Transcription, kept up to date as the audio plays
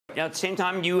At the same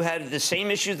time, you had the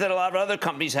same issues that a lot of other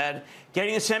companies had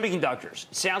getting the semiconductors.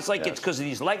 It sounds like it's because of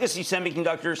these legacy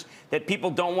semiconductors that people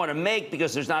don't want to make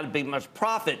because there's not a big much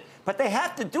profit, but they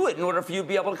have to do it in order for you to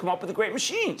be able to come up with the great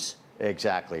machines.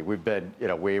 Exactly. We've been,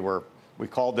 we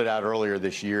called it out earlier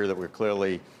this year that we're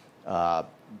clearly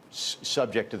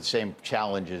subject to the same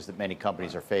challenges that many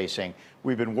companies are facing.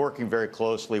 We've been working very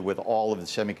closely with all of the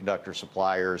semiconductor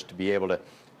suppliers to be able to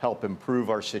help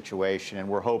improve our situation, and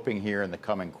we're hoping here in the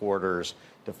coming quarters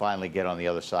to finally get on the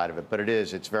other side of it. But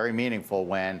it's very meaningful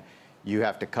when you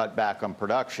have to cut back on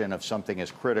production of something as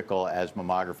critical as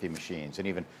mammography machines. And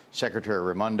even Secretary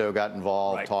Raimondo got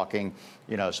involved talking,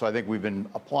 so I think we've been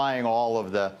applying all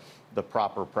of the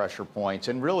proper pressure points.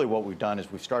 And really what we've done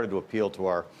is we've started to appeal to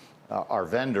our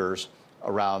vendors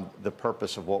around the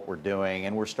purpose of what we're doing,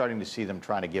 and we're starting to see them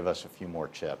trying to give us a few more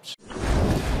chips.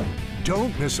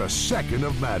 Don't miss a second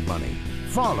of Mad Money.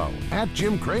 Follow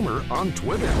 @JimCramer on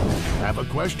Twitter. Have a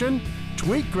question?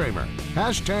 Tweet Cramer.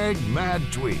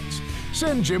 #MadTweets.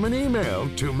 Send Jim an email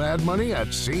to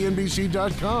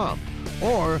madmoney@cnbc.com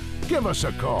or give us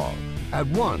a call at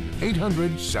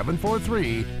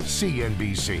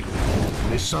 1-800-743-CNBC.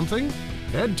 Miss something?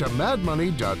 Head to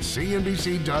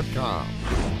madmoney.cnbc.com.